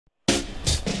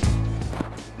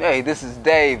Hey, this is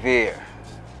Dave here.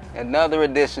 Another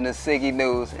edition of Ciggy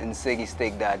News and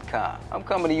CIggyStick.com. I'm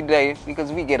coming to you today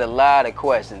because we get a lot of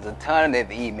questions, a ton of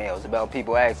emails about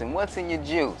people asking, what's in your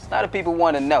juice? A lot of people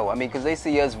want to know. I mean, because they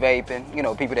see us vaping, you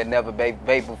know, people that never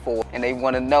vape before, and they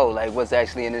want to know, like, what's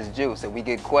actually in this juice. And we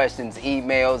get questions,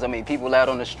 emails. I mean, people out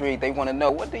on the street, they want to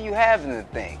know, what do you have in the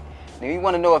thing? You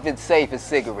want to know if it's safe as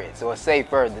cigarettes or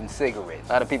safer than cigarettes.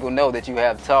 A lot of people know that you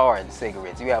have tar in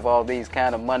cigarettes. You have all these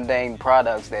kind of mundane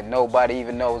products that nobody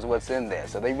even knows what's in there.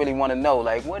 So they really want to know,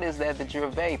 like, what is that you're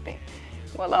vaping?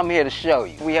 Well, I'm here to show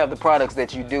you. We have the products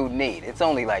that you do need. It's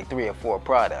only like 3 or 4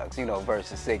 products, you know,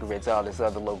 versus cigarettes, all this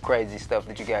other little crazy stuff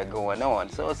that you got going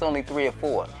on. So it's only 3 or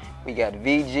 4. We got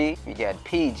VG, we got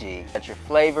PG, got your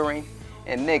flavoring,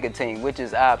 and nicotine, which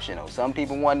is optional. Some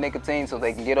people want nicotine so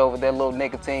they can get over that little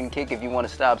nicotine kick if you want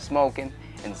to stop smoking,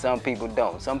 and some people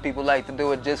don't. Some people like to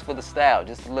do it just for the style,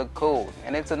 just to look cool,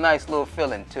 and it's a nice little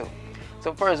feeling too.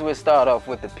 So first we'll start off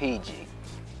with the PG.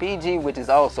 PG, which is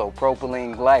also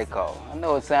propylene glycol. I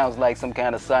know it sounds like some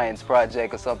kind of science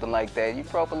project or something like that.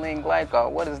 Propylene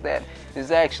glycol, what is that? It's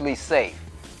actually safe.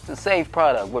 It's a safe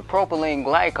product. With propylene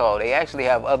glycol, they actually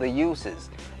have other uses,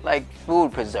 like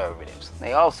food preservatives.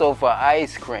 They also for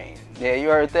ice cream. Yeah, you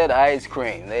heard that? Ice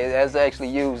cream. That's actually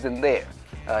used in there.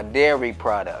 Dairy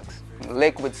products,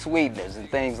 liquid sweeteners, and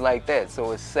things like that.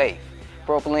 So it's safe.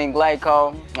 Propylene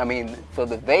glycol, I mean, for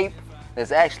the vape,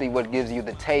 that's actually what gives you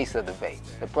the taste of the vape.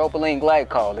 The propylene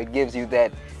glycol, it gives you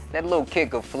that little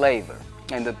kick of flavor.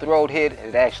 And the throat hit,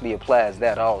 it actually applies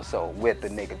that also with the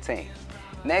nicotine.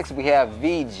 Next we have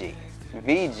VG.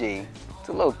 VG, it's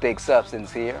a little thick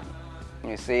substance here.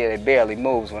 You see it barely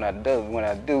moves when I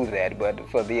do that, but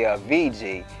for the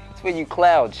VG, it's for you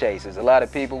cloud chasers. A lot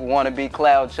of people want to be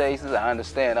cloud chasers. I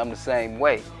understand, I'm the same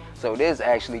way. So this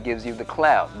actually gives you the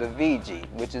cloud, the VG,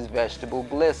 which is vegetable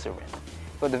glycerin.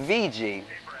 For the VG,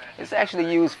 it's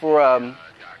actually used for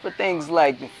things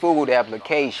like food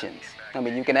applications. I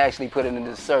mean, you can actually put it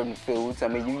into certain foods. I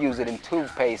mean, you use it in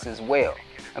toothpaste as well.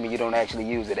 I mean, you don't actually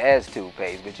use it as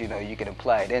toothpaste, but you know, you can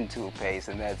apply it in toothpaste,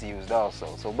 and that's used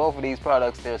also. So both of these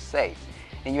products, they're safe.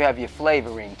 And you have your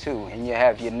flavoring too, and you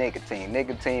have your nicotine.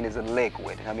 Nicotine is a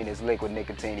liquid. I mean, it's liquid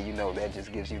nicotine, and you know that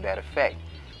just gives you that effect.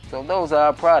 So those are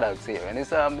our products here, and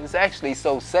it's actually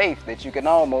so safe that you can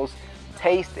almost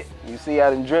taste it. You see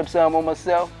I done drip some on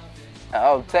myself?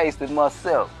 I'll taste it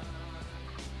myself.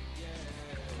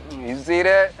 You see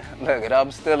that? Look,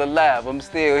 I'm still alive. I'm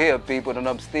still here, people, and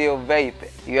I'm still vaping.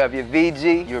 You have your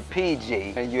VG, your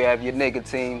PG, and you have your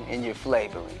nicotine and your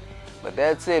flavoring. But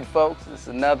that's it, folks. It's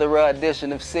another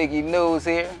edition of Ciggy News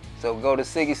here. So go to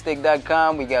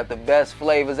CIggyStick.com. We got the best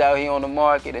flavors out here on the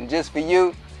market. And just for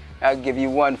you, I'll give you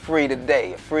one free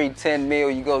today. A free 10 meal.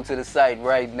 You go to the site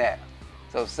right now.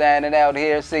 So signing out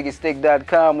here,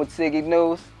 CIggyStick.com with Ciggy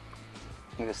News.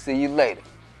 We'll see you later.